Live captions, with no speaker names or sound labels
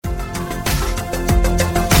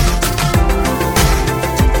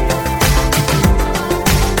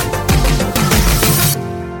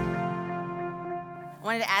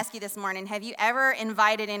ask you this morning, have you ever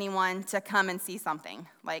invited anyone to come and see something?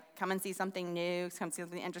 Like, come and see something new, come see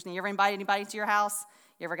something interesting. You ever invite anybody to your house?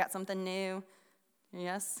 You ever got something new?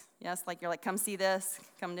 Yes, like you're like, come see this,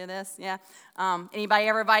 come do this, yeah. Anybody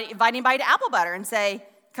ever invite anybody to Apple Butter and say,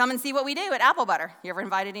 come and see what we do at Apple Butter? You ever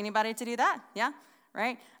invited anybody to do that? Yeah,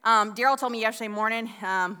 right? Daryl told me yesterday morning,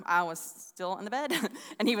 I was still in the bed,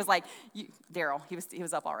 and he was like, Daryl, he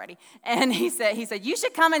was up already, and he said, you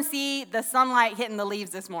should come and see the sunlight hitting the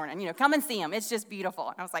leaves this morning. Come and see them. It's just beautiful.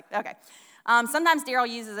 And I was like, okay. Sometimes Daryl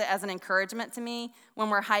uses it as an encouragement to me when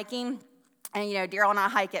we're hiking, and Daryl and I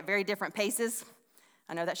hike at very different paces.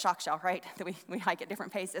 I know that shocks y'all, right? That we hike at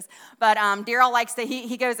different paces. But Daryl likes to,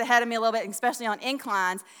 he goes ahead of me a little bit, especially on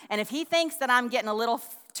inclines. And if he thinks that I'm getting a little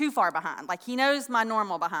too far behind, like he knows my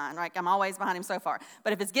normal behind, right? I'm always behind him so far.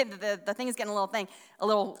 But if it's getting, the thing is getting a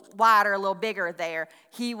little wider, a little bigger there,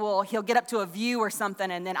 he'll get up to a view or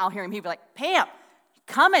something, and then I'll hear him, he'll be like, Pam,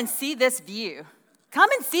 come and see this view. Come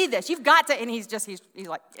and see this. You've got to, and he's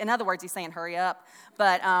like, in other words, he's saying, hurry up.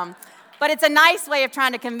 But it's a nice way of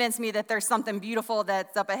trying to convince me that there's something beautiful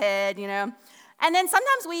that's up ahead, And then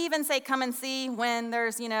sometimes we even say, come and see when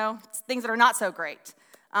there's, things that are not so great.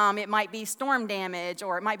 It might be storm damage,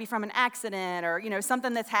 or it might be from an accident, or,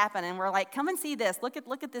 something that's happened. And we're like, come and see this. Look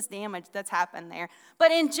at this damage that's happened there.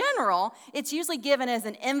 But in general, it's usually given as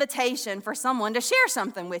an invitation for someone to share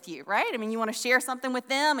something with you, right? I mean, you want to share something with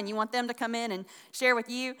them, and you want them to come in and share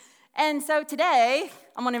with you. And so today,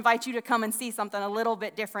 I'm going to invite you to come and see something a little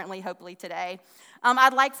bit differently, hopefully today.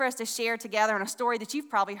 I'd like for us to share together in a story that you've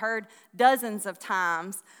probably heard dozens of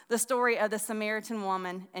times, the story of the Samaritan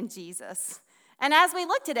woman and Jesus. And as we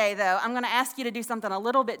look today, though, I'm going to ask you to do something a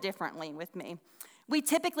little bit differently with me. We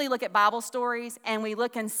typically look at Bible stories and we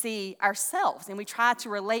look and see ourselves, and we try to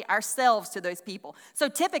relate ourselves to those people. So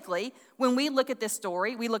typically, when we look at this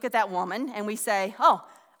story, we look at that woman and we say, oh,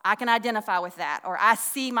 I can identify with that, or I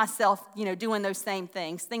see myself, doing those same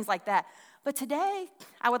things like that. But today,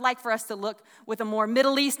 I would like for us to look with a more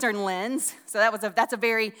Middle Eastern lens. So that's a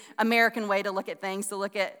very American way to look at things, We're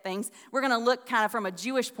going to look kind of from a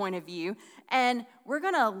Jewish point of view, and we're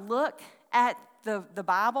going to look at the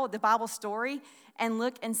Bible story, and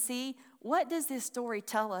look and see, what does this story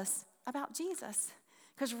tell us about Jesus?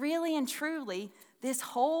 Because really and truly, this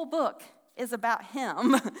whole book is about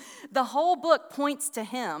him. The whole book points to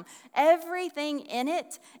him. Everything in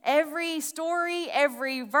it, every story,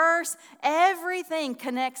 every verse, everything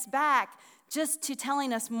connects back just to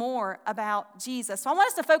telling us more about Jesus. So I want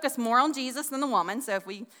us to focus more on Jesus than the woman.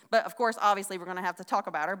 But of course, obviously, we're going to have to talk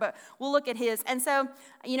about her, but we'll look at his. And so,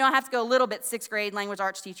 I have to go a little bit 6th grade language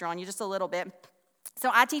arts teacher on you, just a little bit. So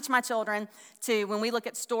I teach my children when we look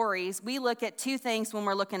at stories, we look at two things when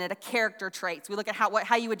we're looking at a character traits. We look at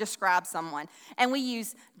how you would describe someone. And we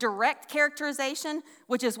use direct characterization,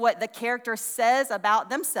 which is what the character says about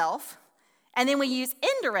themselves. And then we use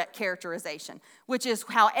indirect characterization, which is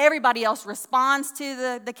how everybody else responds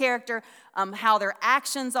to the character, how their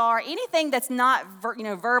actions are. Anything that's not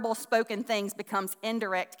verbal spoken things becomes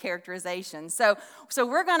indirect characterization. So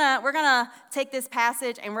we're gonna take this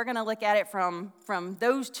passage and we're gonna look at it from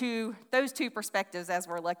those two perspectives as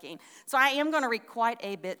we're looking. So I am gonna read quite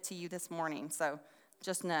a bit to you this morning. So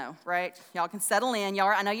just know, right? Y'all can settle in.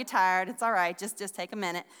 I know you're tired. It's all right. Just take a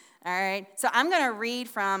minute. All right, so I'm reading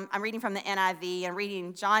from the NIV, and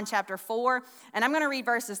reading John chapter 4, and I'm going to read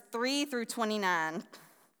verses 3 through 29.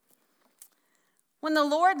 When the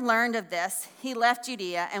Lord learned of this, he left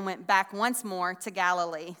Judea and went back once more to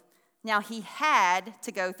Galilee. Now he had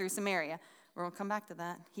to go through Samaria. We're going to come back to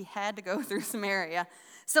that. He had to go through Samaria.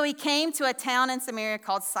 So he came to a town in Samaria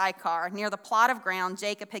called Sychar, near the plot of ground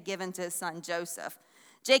Jacob had given to his son Joseph.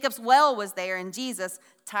 Jacob's well was there, and Jesus,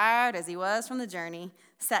 tired as he was from the journey,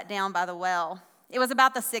 sat down by the well. It was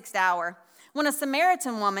about the 6th hour. When a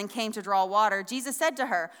Samaritan woman came to draw water, Jesus said to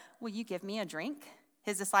her, "Will you give me a drink?"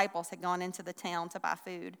 His disciples had gone into the town to buy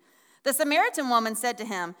food. The Samaritan woman said to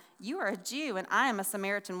him, "You are a Jew, and I am a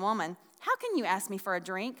Samaritan woman. How can you ask me for a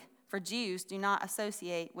drink?" For Jews do not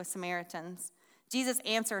associate with Samaritans. Jesus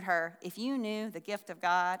answered her, "If you knew the gift of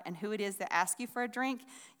God and who it is that asks you for a drink,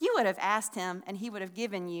 you would have asked him, and he would have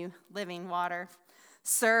given you living water."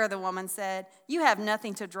 "Sir," the woman said, "you have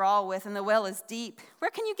nothing to draw with, and the well is deep.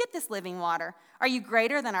 Where can you get this living water? Are you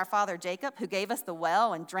greater than our father Jacob, who gave us the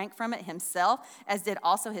well and drank from it himself, as did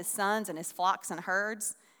also his sons and his flocks and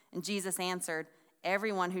herds?" And Jesus answered,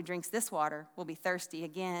 "Everyone who drinks this water will be thirsty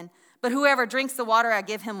again. But whoever drinks the water I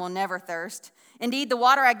give him will never thirst. Indeed, the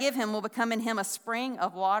water I give him will become in him a spring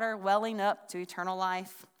of water welling up to eternal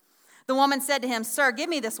life." The woman said to him, "Sir, give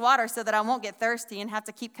me this water so that I won't get thirsty and have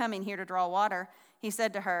to keep coming here to draw water." He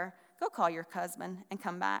said to her, Go call your husband and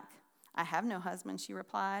come back." "I have no husband," she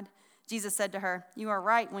replied. Jesus said to her, "You are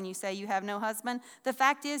right when you say you have no husband. The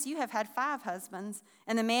fact is, you have had 5 husbands,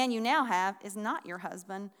 and the man you now have is not your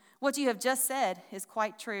husband. What you have just said is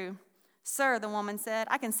quite true." "Sir," the woman said,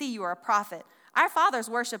 "I can see you are a prophet. Our fathers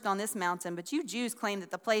worshipped on this mountain, but you Jews claim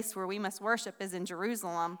that the place where we must worship is in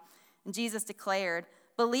Jerusalem." And Jesus declared,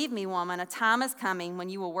 "Believe me, woman, a time is coming when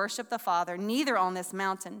you will worship the Father neither on this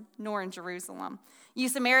mountain nor in Jerusalem. You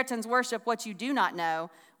Samaritans worship what you do not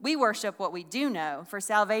know. We worship what we do know, for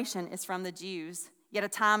salvation is from the Jews. Yet a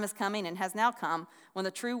time is coming and has now come when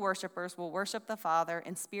the true worshipers will worship the Father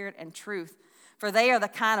in spirit and truth, for they are the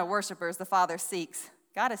kind of worshipers the Father seeks.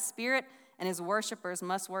 God is spirit, and his worshipers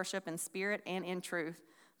must worship in spirit and in truth."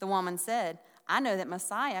 The woman said, "I know that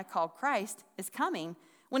Messiah, called Christ, is coming.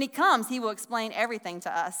 When he comes, he will explain everything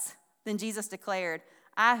to us." Then Jesus declared,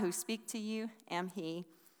 "I who speak to you am he."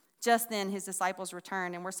 Just then his disciples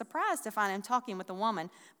returned and were surprised to find him talking with the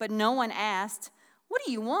woman, but no one asked, "What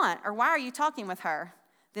do you want?" or "Why are you talking with her?"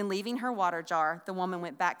 Then leaving her water jar, the woman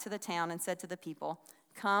went back to the town and said to the people,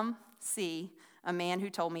 "Come see a man who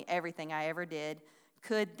told me everything I ever did.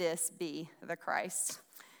 Could this be the Christ?"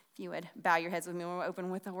 If you would bow your heads with me, we'll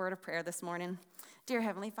open with a word of prayer this morning. Dear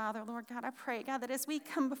Heavenly Father, Lord God, I pray, God, that as we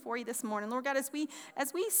come before you this morning, Lord God, as we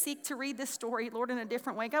seek to read this story, Lord, in a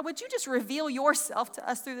different way, God, would you just reveal yourself to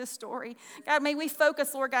us through this story? God, may we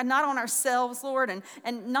focus, Lord God, not on ourselves, Lord,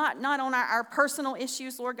 and not on our personal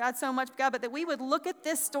issues, Lord God, so much, God, but that we would look at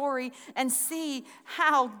this story and see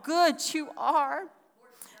how good you are.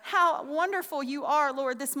 How wonderful you are,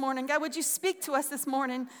 Lord, this morning. God, would you speak to us this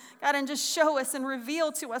morning, God, and just show us and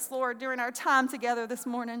reveal to us, Lord, during our time together this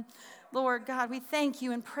morning. Lord God, we thank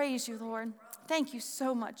you and praise you, Lord. Thank you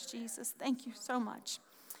so much, Jesus. Thank you so much.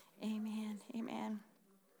 Amen, amen,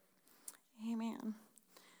 amen.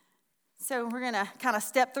 So we're going to kind of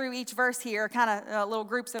step through each verse here, kind of little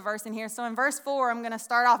groups of verse in here. So in verse 4, I'm going to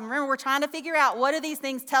start off. And remember, we're trying to figure out what do these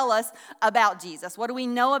things tell us about Jesus? What do we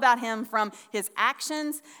know about him from his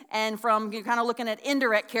actions and from kind of looking at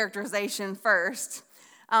indirect characterization first?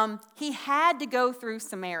 He had to go through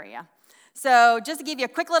Samaria. So just to give you a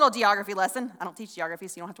quick little geography lesson, I don't teach geography,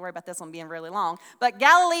 so you don't have to worry about this one being really long. But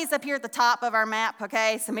Galilee's up here at the top of our map,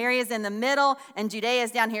 okay? Samaria's in the middle, and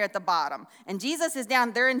Judea's down here at the bottom. And Jesus is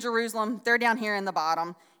down, they're in Jerusalem, they're down here in the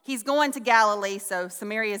bottom. He's going to Galilee, so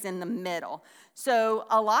Samaria's in the middle. So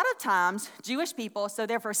a lot of times, Jewish people, so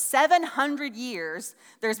there for 700 years,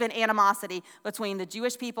 there's been animosity between the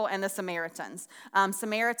Jewish people and the Samaritans.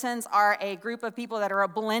 Samaritans are a group of people that are a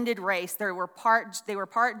blended race. They were part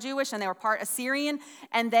Jewish and they were part Assyrian.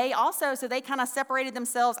 And they also, so they kind of separated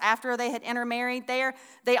themselves after they had intermarried there.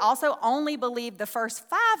 They also only believed the first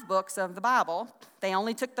 5 books of the Bible. They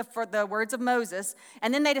only took the words of Moses.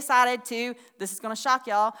 And then they decided to, this is going to shock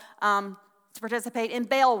y'all, to participate in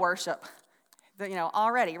Baal worship.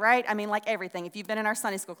 Already, right? I mean, like everything. If you've been in our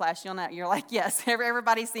Sunday school class, you'll know. You're like, yes,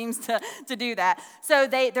 everybody seems to do that. So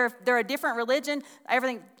they're a different religion.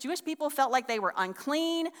 Everything. Jewish people felt like they were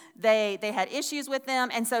unclean. They had issues with them,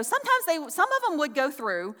 and so sometimes some of them would go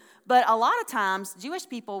through, but a lot of times Jewish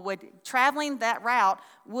people traveling that route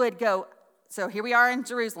would go. So here we are in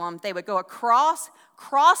Jerusalem. They would go cross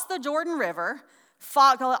the Jordan River,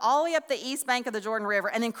 go all the way up the east bank of the Jordan River,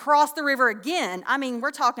 and then cross the river again. I mean,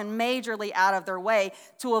 we're talking majorly out of their way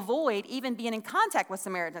to avoid even being in contact with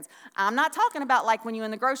Samaritans. I'm not talking about like when you're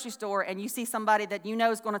in the grocery store and you see somebody that you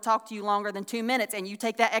know is going to talk to you longer than 2 minutes and you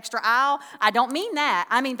take that extra aisle. I don't mean that.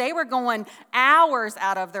 I mean, they were going hours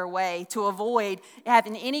out of their way to avoid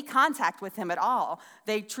having any contact with him at all.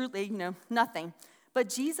 They truly, nothing. But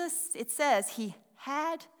Jesus, it says he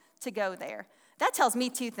had to go there. That tells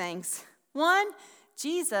me 2 things. One,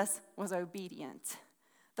 Jesus was obedient.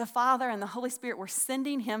 The Father and the Holy Spirit were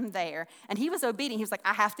sending him there, and he was obedient. He was like,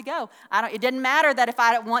 I have to go. It didn't matter that if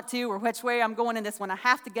I don't want to or which way I'm going in this one. I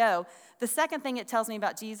have to go. The second thing it tells me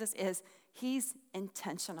about Jesus is he's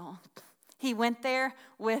intentional. He went there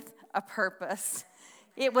with a purpose.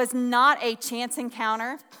 It was not a chance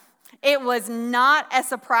encounter. It was not a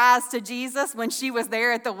surprise to Jesus when she was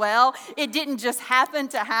there at the well. It didn't just happen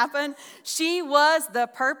to happen. She was the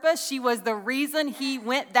purpose. She was the reason he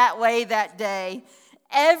went that way that day.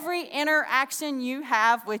 Every interaction you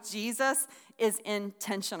have with Jesus is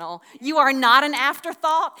intentional. You are not an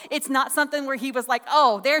afterthought. It's not something where he was like,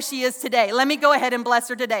 oh, there she is today. Let me go ahead and bless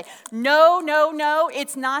her today. No,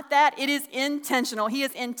 it's not that. It is intentional. He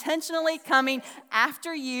is intentionally coming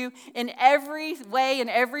after you in every way, in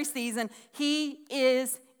every season. He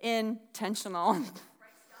is intentional.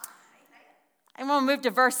 I'm going to move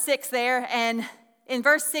to verse 6 there. And in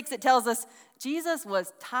verse 6, it tells us Jesus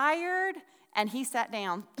was tired and he sat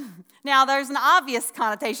down. Now, there's an obvious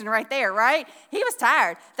connotation right there, right? He was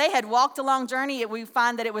tired. They had walked a long journey. We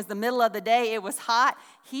find that it was the middle of the day. It was hot.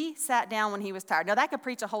 He sat down when he was tired. Now, that could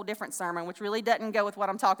preach a whole different sermon, which really doesn't go with what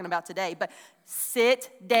I'm talking about today. But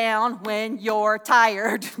sit down when you're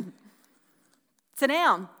tired. Sit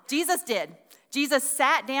down. Jesus did. Jesus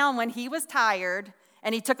sat down when he was tired,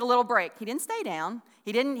 and he took a little break. He didn't stay down.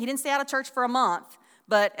 He didn't stay out of church for a month.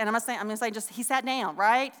 But, and I'm going to say just he sat down,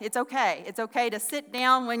 right? It's okay. It's okay to sit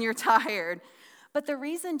down when you're tired. But the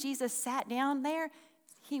reason Jesus sat down there,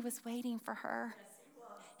 he was waiting for her.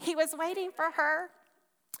 He was waiting for her.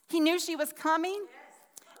 He knew she was coming,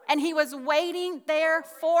 and he was waiting there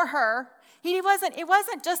for her. It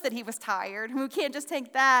wasn't just that he was tired. We can't just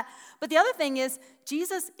take that. But the other thing is,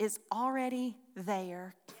 Jesus is already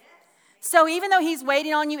there. So even though he's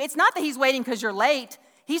waiting on you, it's not that he's waiting because you're late.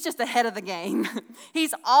 He's just ahead of the game.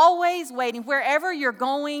 He's always waiting. Wherever you're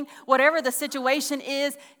going, whatever the situation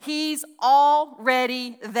is, he's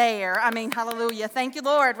already there. I mean, hallelujah. Thank you,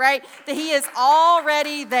 Lord, right? That he is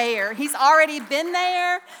already there. He's already been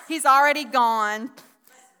there. He's already gone.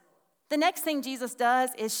 The next thing Jesus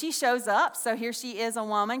does is she shows up. So here she is, a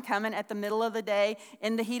woman coming at the middle of the day,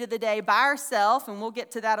 in the heat of the day, by herself, and we'll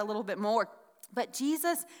get to that a little bit more. But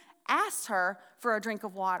Jesus asked her for a drink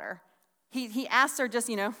of water. He asked her just,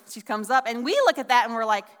 she comes up, and we look at that and we're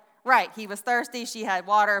like, right, he was thirsty, she had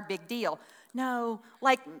water, big deal. No,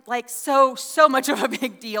 like so much of a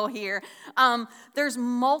big deal here. There's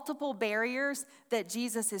multiple barriers that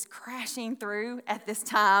Jesus is crashing through at this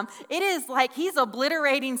time. It is like he's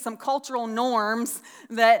obliterating some cultural norms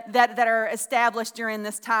that are established during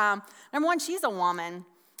this time. Number one, she's a woman.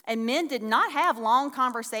 And men did not have long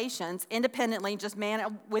conversations independently, just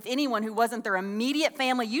with anyone who wasn't their immediate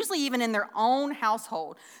family, usually even in their own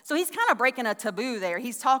household. So he's kind of breaking a taboo there.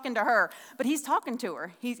 He's talking to her, but he's talking to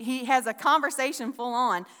her. He has a conversation full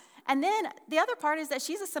on. And then the other part is that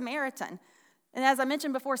she's a Samaritan. And as I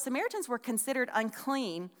mentioned before, Samaritans were considered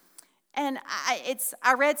unclean. And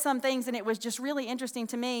I read some things, and it was just really interesting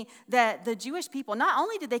to me that the Jewish people, not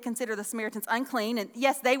only did they consider the Samaritans unclean, and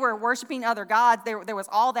yes, they were worshiping other gods, there was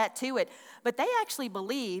all that to it, but they actually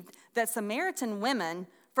believed that Samaritan women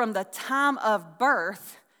from the time of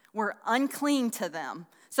birth were unclean to them.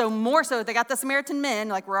 So more so, they got the Samaritan men,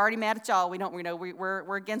 like, we're already mad at y'all,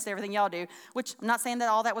 we're against everything y'all do, which I'm not saying that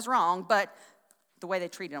all that was wrong, but the way they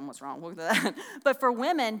treated them was wrong. We'll get to that. But for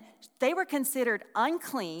women, they were considered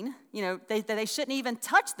unclean. They shouldn't even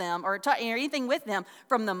touch them or anything with them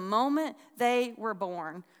from the moment they were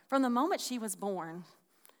born. From the moment she was born,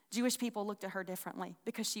 Jewish people looked at her differently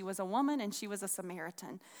because she was a woman and she was a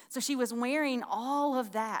Samaritan. So she was wearing all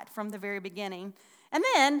of that from the very beginning. And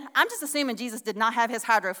then I'm just assuming Jesus did not have his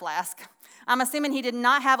hydro flask. I'm assuming he did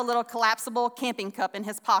not have a little collapsible camping cup in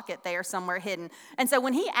his pocket there somewhere hidden. And so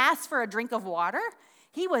when he asked for a drink of water,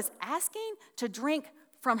 he was asking to drink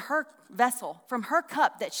from her vessel, from her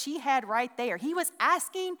cup that she had right there. He was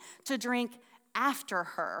asking to drink after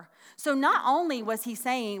her. So not only was he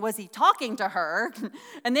talking to her,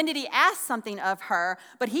 and then did he ask something of her,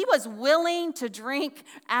 but he was willing to drink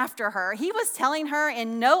after her. He was telling her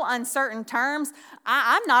in no uncertain terms,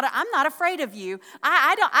 I'm not afraid of you.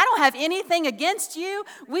 I don't have anything against you.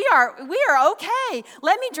 We are okay.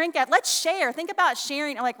 Let me drink that. Let's share. Think about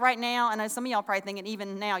sharing, like right now. I know some of y'all probably thinking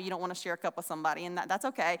even now you don't want to share a cup with somebody, and that's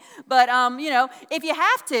okay. But if you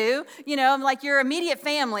have to, like your immediate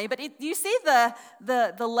family. But you see the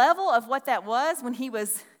level of what that was when he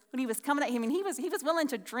was coming at him, and he was willing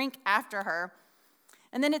to drink after her.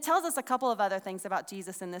 And then it tells us a couple of other things about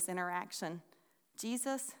Jesus in this interaction.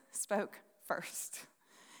 Jesus spoke first.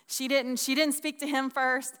 She didn't speak to him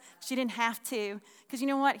first. She didn't have to. Because you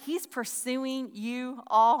know what? He's pursuing you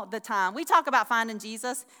all the time. We talk about finding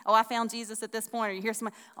Jesus. Oh, I found Jesus at this point. Or you hear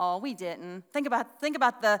somebody, oh, we didn't. Think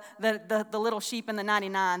about the little sheep in the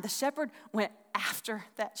 99. The shepherd went after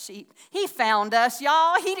that sheep. He found us,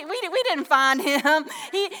 y'all. We didn't find him.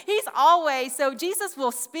 He's always, so Jesus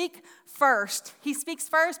will speak first. He speaks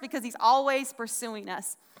first because he's always pursuing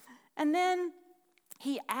us. And then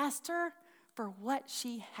he asked her for what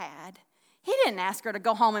she had. He didn't ask her to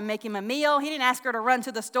go home and make him a meal. He didn't ask her to run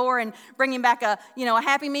to the store and bring him back a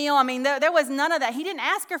Happy Meal. I mean, there was none of that. He didn't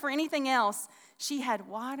ask her for anything else. She had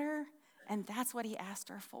water, and that's what he asked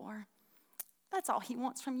her for. That's all he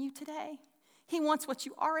wants from you today. He wants what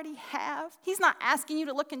you already have. He's not asking you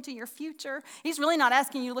to look into your future. He's really not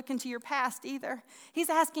asking you to look into your past either. He's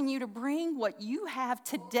asking you to bring what you have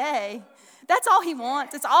today. That's all he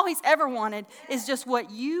wants. It's all he's ever wanted is just what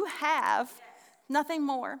you have. Nothing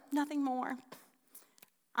more. Nothing more.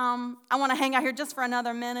 I want to hang out here just for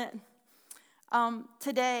another minute.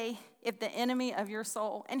 today, if the enemy of your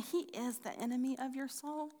soul, and he is the enemy of your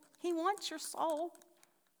soul, he wants your soul.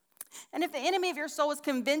 And if the enemy of your soul has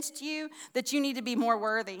convinced you that you need to be more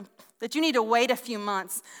worthy, that you need to wait a few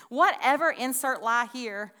months, whatever insert lie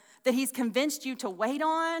here that he's convinced you to wait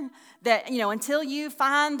on, that, until you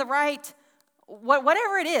find the right,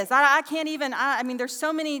 whatever it is, I can't even, there's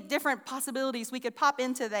so many different possibilities we could pop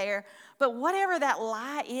into there, but whatever that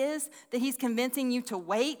lie is that he's convincing you to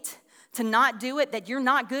wait, to not do it, that you're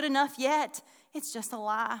not good enough yet, it's just a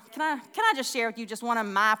lie. Can I just share with you just one of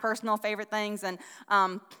my personal favorite things? And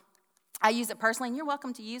I use it personally, and you're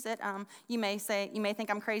welcome to use it. You may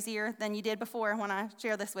think I'm crazier than you did before when I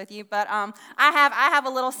share this with you, but I have a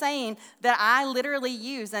little saying that I literally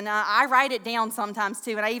use, and I write it down sometimes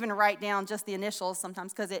too, and I even write down just the initials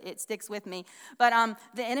sometimes because it sticks with me. But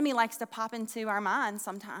the enemy likes to pop into our minds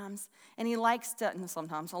sometimes, and he likes to,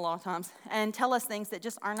 sometimes, a lot of times, and tell us things that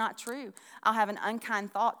just are not true. I'll have an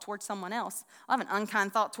unkind thought towards someone else. I'll have an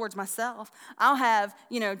unkind thought towards myself. I'll have,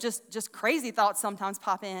 just crazy thoughts sometimes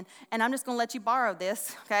pop in, and I'm just going to let you borrow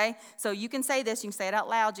this, okay? So you can say this, you can say it out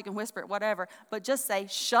loud, you can whisper it, whatever, but just say,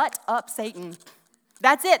 "Shut up, Satan."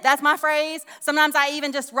 That's it. That's my phrase. Sometimes I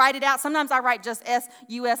even just write it out. Sometimes I write just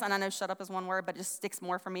S-U-S, and I know shut up is one word, but it just sticks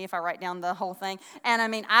more for me if I write down the whole thing. And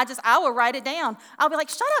I will write it down. I'll be like,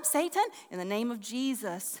 "Shut up, Satan, in the name of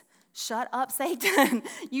Jesus. Shut up, Satan."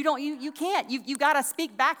 You can't. You got to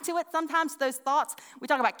speak back to it. Sometimes those thoughts, we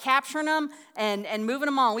talk about capturing them and moving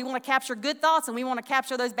them on. We want to capture good thoughts, and we want to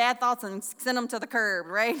capture those bad thoughts and send them to the curb,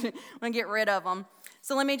 right? We want to get rid of them.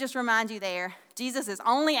 So let me just remind you there, Jesus is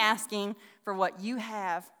only asking for what you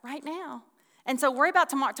have right now. And so worry about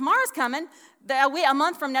tomorrow. Tomorrow's coming. A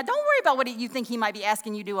month from now. Don't worry about what you think he might be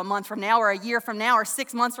asking you to do a month from now or a year from now or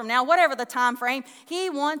 6 months from now, whatever the time frame. He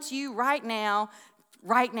wants you right now,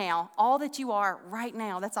 all that you are right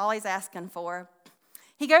now. That's all he's asking for.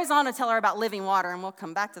 He goes on to tell her about living water, and we'll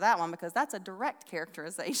come back to that one because that's a direct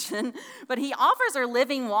characterization. But he offers her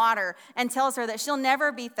living water and tells her that she'll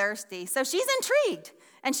never be thirsty. So she's intrigued,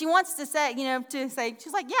 and she wants to say,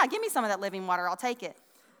 she's like, "Yeah, give me some of that living water. I'll take it."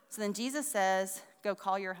 So then Jesus says, "Go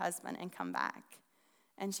call your husband and come back."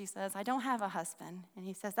 And she says, "I don't have a husband." And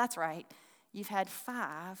he says, "That's right. You've had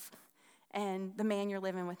 5. And the man you're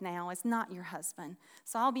living with now is not your husband."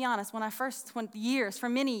 So I'll be honest, for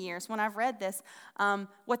many years, when I've read this,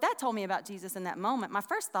 what that told me about Jesus in that moment, my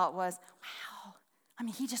first thought was, wow,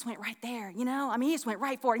 he just went right there, he just went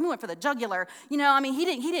right for it. He went for the jugular, he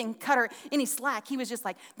didn't cut her any slack. He was just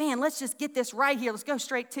like, man, let's just get this right here. Let's go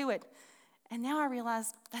straight to it. And now I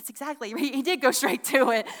realize that's exactly, he did go straight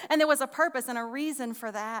to it. And there was a purpose and a reason for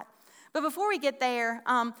that. But before we get there,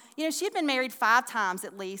 she had been married 5 times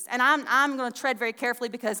at least. And I'm going to tread very carefully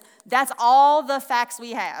because that's all the facts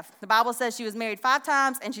we have. The Bible says she was married 5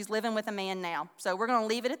 times and she's living with a man now. So we're going to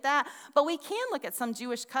leave it at that. But we can look at some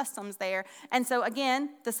Jewish customs there. And so again,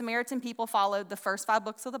 the Samaritan people followed the first 5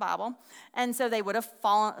 books of the Bible. And so they would have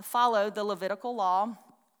followed the Levitical law.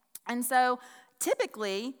 And so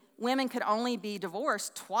typically, women could only be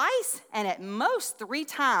divorced twice and at most 3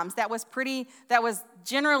 times. That was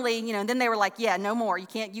generally, then they were like, yeah, no more. You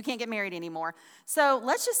can't get married anymore. So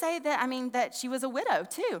let's just say that, that she was a widow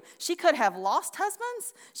too. She could have lost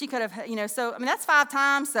husbands. She could have, that's 5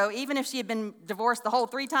 times. So even if she had been divorced the whole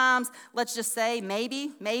 3 times, let's just say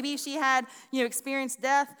maybe she had, experienced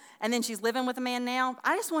death and then she's living with a man now.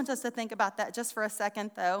 I just want us to think about that just for a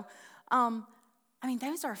second though.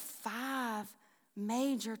 Those are 5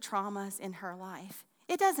 major traumas in her life.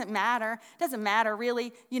 It doesn't matter. It doesn't matter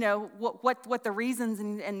really, what the reasons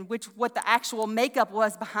and what the actual makeup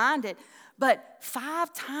was behind it. But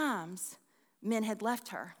 5 times men had left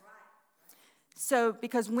her. So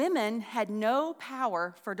because women had no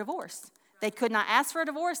power for divorce. They could not ask for a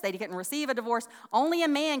divorce. They couldn't receive a divorce. Only a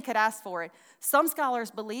man could ask for it. Some scholars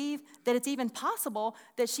believe that it's even possible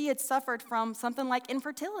that she had suffered from something like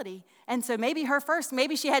infertility. And so maybe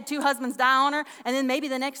she had 2 husbands die on her, and then maybe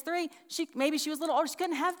the next 3, maybe she was a little older. She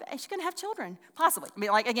couldn't have children, possibly.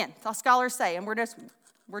 Again, scholars say, and we're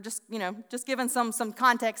just giving some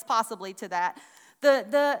context possibly to that.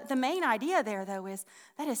 The main idea there, though, is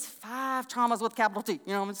that is 5 traumas with capital T.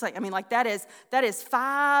 That is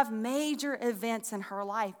 5 major events in her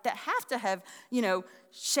life that have to have,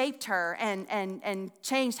 shaped her and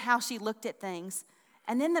changed how she looked at things.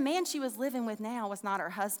 And then the man she was living with now was not her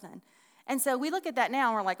husband. And so we look at that now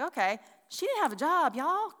and we're like, okay, she didn't have a job,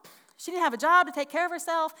 y'all. She didn't have a job to take care of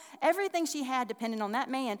herself. Everything she had depended on that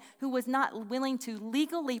man who was not willing to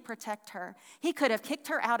legally protect her. He could have kicked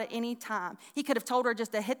her out at any time. He could have told her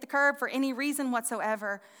just to hit the curb for any reason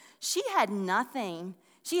whatsoever. She had nothing.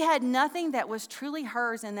 She had nothing that was truly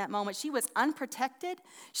hers in that moment. She was unprotected.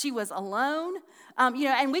 She was alone.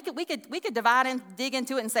 And we could divide and dig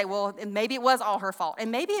into it and say, well, maybe it was all her fault,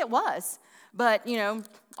 and maybe it was. But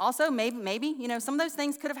also maybe some of those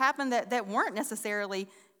things could have happened that weren't necessarily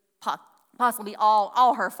possibly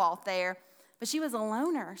all her fault there. But she was a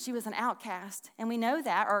loner. She was an outcast. And we know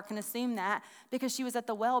that, or can assume that, because she was at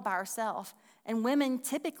the well by herself. And women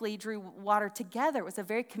typically drew water together. It was a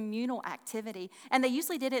very communal activity. And they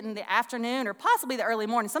usually did it in the afternoon or possibly the early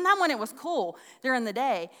morning, sometime when it was cool during the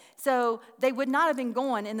day. So they would not have been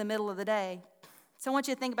going in the middle of the day. So I want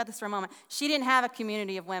you to think about this for a moment. She didn't have a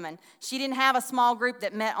community of women. She didn't have a small group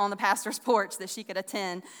that met on the pastor's porch that she could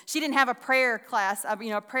attend. She didn't have a prayer class,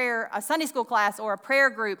 a Sunday school class or a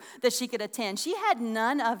prayer group that she could attend. She had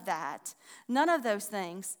none of that, none of those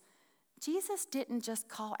things. Jesus didn't just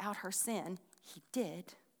call out her sin. He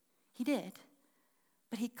did.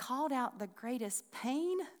 But he called out the greatest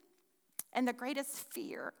pain and the greatest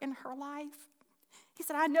fear in her life. He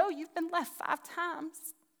said, I know you've been left 5 times.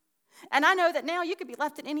 And I know that now you could be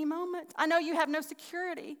left at any moment. I know you have no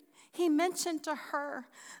security. He mentioned to her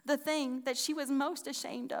the thing that she was most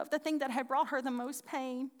ashamed of, the thing that had brought her the most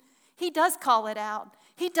pain. He does call it out.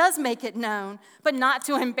 He does make it known, but not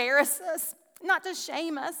to embarrass us, not to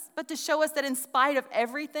shame us, but to show us that in spite of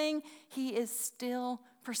everything, he is still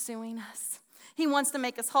pursuing us. He wants to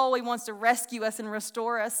make us whole. He wants to rescue us and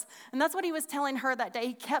restore us. And that's what he was telling her that day.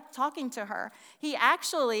 He kept talking to her. He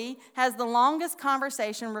actually has the longest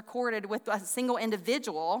conversation recorded with a single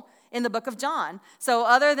individual in the book of John. So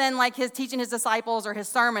other than like his teaching his disciples or his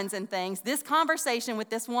sermons and things, this conversation with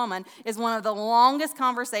this woman is one of the longest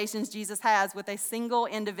conversations Jesus has with a single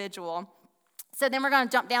individual. So then we're going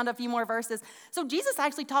to jump down to a few more verses. So Jesus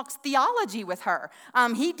actually talks theology with her.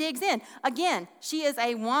 He digs in. Again, she is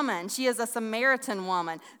a woman. She is a Samaritan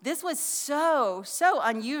woman. This was so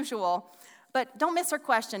unusual. But don't miss her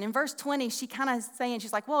question. In verse 20, she kind of saying,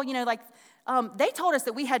 she's like, well, they told us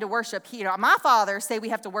that we had to worship here. My fathers say we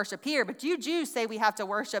have to worship here, but you Jews say we have to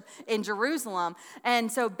worship in Jerusalem.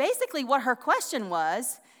 And so basically what her question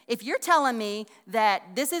was, if you're telling me that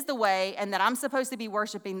this is the way and that I'm supposed to be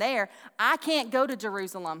worshiping there, I can't go to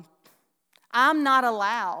Jerusalem. I'm not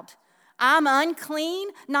allowed. I'm unclean.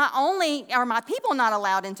 Not only are my people not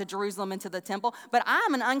allowed into Jerusalem, into the temple, but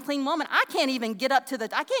I'm an unclean woman. I can't even get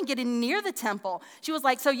I can't get in near the temple. She was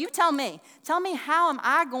like, so you tell me how am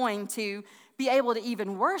I going to be able to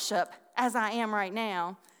even worship as I am right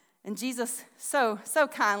now? And Jesus so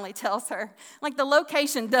kindly tells her, like, the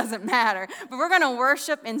location doesn't matter, but we're going to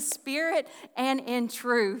worship in spirit and in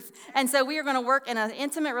truth. And so we are going to work in an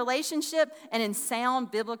intimate relationship and in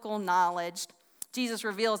sound biblical knowledge. Jesus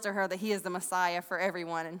reveals to her that he is the Messiah for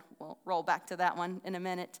everyone, and we'll roll back to that one in a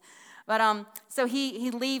minute. But so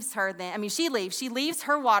he leaves her then. She leaves. She leaves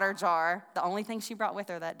her water jar, the only thing she brought with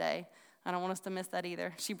her that day. I don't want us to miss that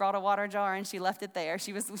either. She brought a water jar and she left it there.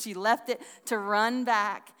 She left it to run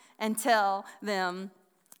back and tell them,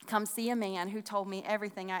 come see a man who told me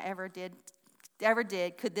everything I ever did.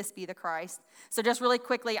 Could this be the Christ? So just really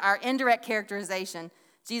quickly, our indirect characterization,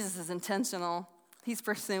 Jesus is intentional. He's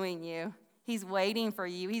pursuing you. He's waiting for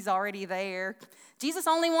you. He's already there. Jesus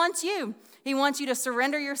only wants you. He wants you to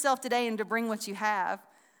surrender yourself today and to bring what you have.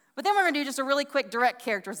 But then we're going to do just a really quick direct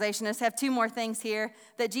characterization. Let's have 2 more things here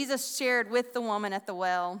that Jesus shared with the woman at the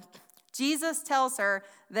well. Jesus tells her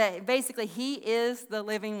that basically he is the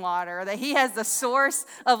living water, that he has the source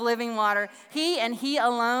of living water. He and he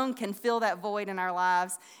alone can fill that void in our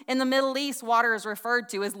lives. In the Middle East, water is referred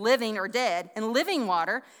to as living or dead, and living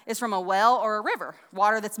water is from a well or a river,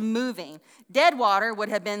 water that's moving. Dead water would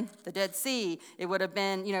have been the Dead Sea. It would have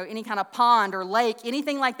been, any kind of pond or lake,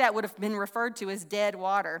 anything like that would have been referred to as dead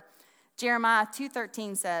water. Jeremiah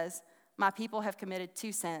 2:13 says, my people have committed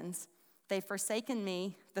 2 sins. They've forsaken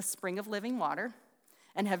me, the spring of living water,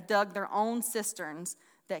 and have dug their own cisterns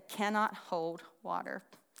that cannot hold water.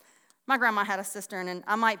 My grandma had a cistern, and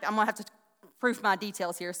I'm going to have to proof my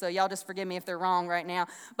details here, so y'all just forgive me if they're wrong right now.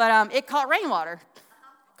 But it caught rainwater.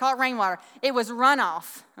 It was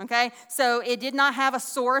runoff, okay? So it did not have a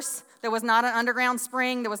source. There was not an underground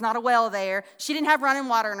spring. There was not a well there. She didn't have running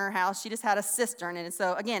water in her house. She just had a cistern. And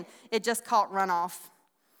so, again, it just caught runoff.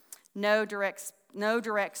 No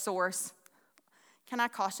direct source. Can I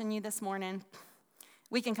caution you this morning?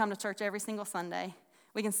 We can come to church every single Sunday.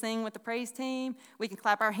 We can sing with the praise team. We can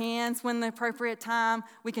clap our hands when the appropriate time.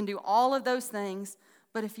 We can do all of those things.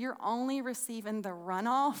 But if you're only receiving the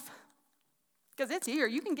runoff, because it's here,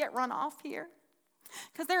 you can get runoff here.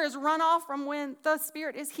 Because there is runoff from when the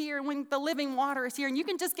Spirit is here and when the living water is here. And you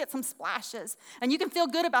can just get some splashes. And you can feel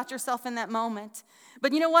good about yourself in that moment.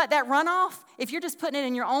 But you know what? That runoff, if you're just putting it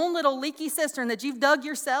in your own little leaky cistern that you've dug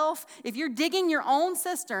yourself, if you're digging your own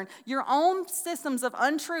cistern, your own systems of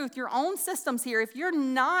untruth, your own systems here, if you're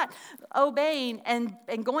not obeying and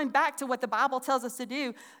going back to what the Bible tells us to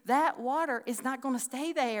do, that water is not going to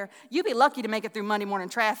stay there. You'd be lucky to make it through Monday morning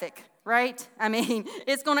traffic. Right? I mean,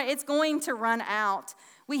 it's going to run out.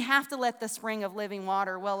 We have to let the spring of living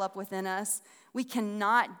water well up within us. We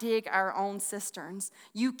cannot dig our own cisterns.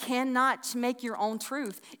 You cannot make your own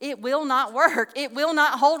truth. It will not work. It will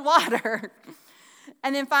not hold water.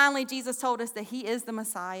 And then finally, Jesus told us that he is the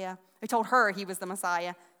Messiah. He told her he was the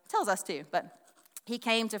Messiah. He tells us too, but he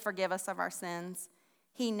came to forgive us of our sins.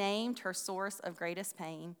 He named her source of greatest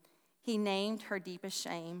pain. He named her deepest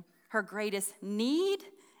shame, her greatest need,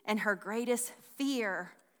 and her greatest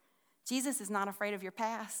fear. Jesus is not afraid of your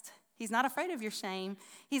past. He's not afraid of your shame.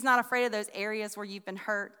 He's not afraid of those areas where you've been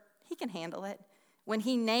hurt. He can handle it. When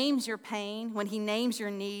he names your pain, when he names your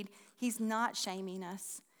need, he's not shaming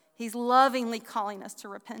us. He's lovingly calling us to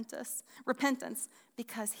repentance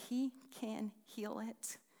because he can heal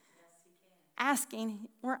it. Yes, he can.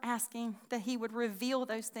 We're asking that he would reveal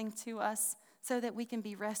those things to us so that we can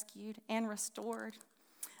be rescued and restored.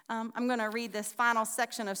 I'm going to read this final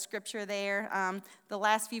section of scripture there, the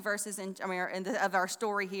last few verses of our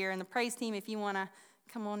story here. And the praise team, if you want to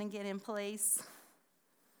come on and get in place.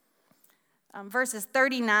 Verses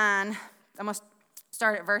 39, I'm going to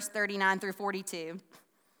start at verse 39 through 42.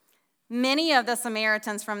 Many of the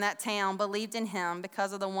Samaritans from that town believed in him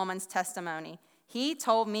because of the woman's testimony. He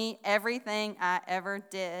told me everything I ever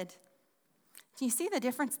did. Do you see the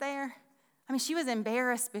difference there? I mean, she was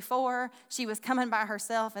embarrassed before. She was coming by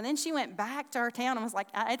herself. And then she went back to her town and was like,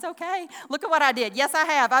 it's okay. Look at what I did. Yes, I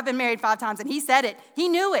have. I've been married 5 times. And he said it. He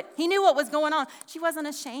knew it. He knew what was going on. She wasn't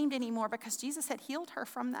ashamed anymore because Jesus had healed her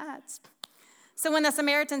from that. So when the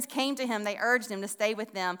Samaritans came to him, they urged him to stay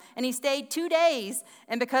with them. And he stayed 2 days.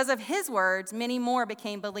 And because of his words, many more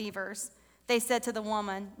became believers. They said to the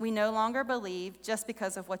woman, we no longer believe just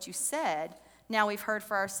because of what you said. Now we've heard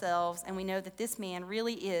for ourselves, and we know that this man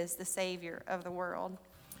really is the Savior of the world.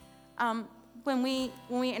 When we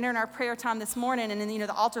enter in our prayer time this morning, and then,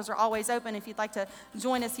 the altars are always open if you'd like to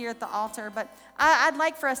join us here at the altar. But I'd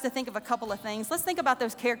like for us to think of a couple of things. Let's think about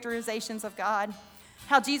those characterizations of God,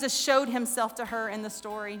 how Jesus showed himself to her in the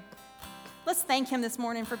story. Let's thank him this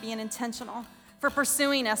morning for being intentional, for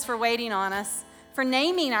pursuing us, for waiting on us, for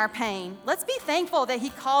naming our pain. Let's be thankful that he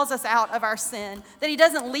calls us out of our sin, that he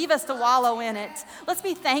doesn't leave us to wallow in it. Let's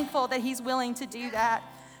be thankful that he's willing to do that.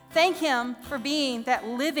 Thank him for being that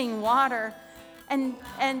living water and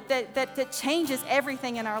that changes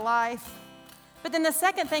everything in our life. But then the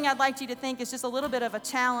second thing I'd like you to think is just a little bit of a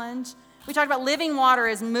challenge. We talked about living water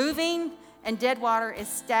is moving and dead water is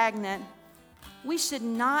stagnant. We should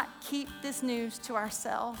not keep this news to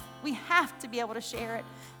ourselves. We have to be able to share it.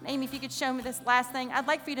 Amy, if you could show me this last thing. I'd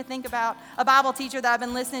like for you to think about a Bible teacher that I've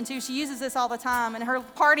been listening to. She uses this all the time, and her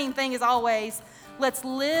parting thing is always, let's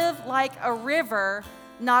live like a river,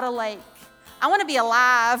 not a lake. I want to be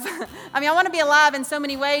alive. I want to be alive in so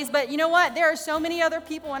many ways, but you know what? There are so many other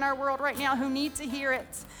people in our world right now who need to hear it.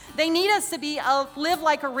 They need us to live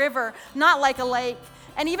like a river, not like a lake.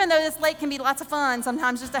 And even though this lake can be lots of fun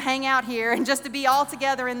sometimes just to hang out here and just to be all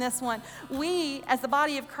together in this one, we, as the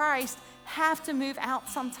body of Christ, have to move out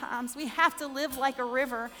sometimes. We have to live like a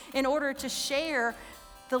river in order to share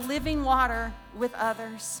the living water with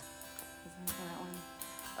others.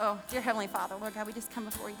 Oh, dear Heavenly Father, Lord God, we just come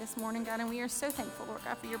before you this morning, God, and we are so thankful, Lord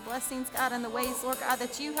God, for your blessings, God, and the ways, Lord God,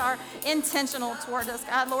 that you are intentional toward us,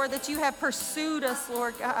 God, Lord, that you have pursued us,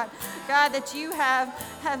 Lord God. God, that you have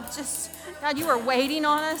just, God, you are waiting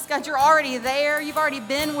on us. God, you're already there. You've already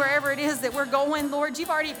been wherever it is that we're going, Lord. You've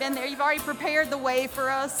already been there. You've already prepared the way for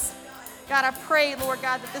us. God, I pray, Lord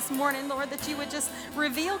God, that this morning, Lord, that you would just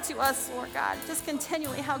reveal to us, Lord God, just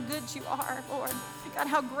continually how good you are, Lord. God,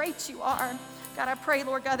 how great you are. God, I pray,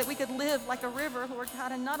 Lord God, that we could live like a river, Lord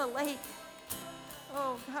God, and not a lake.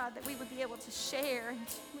 Oh, God, that we would be able to share and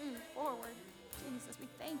to move forward. Jesus, we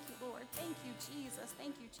thank you, Lord. Thank you, Jesus.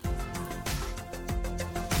 Thank you,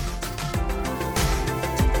 Jesus.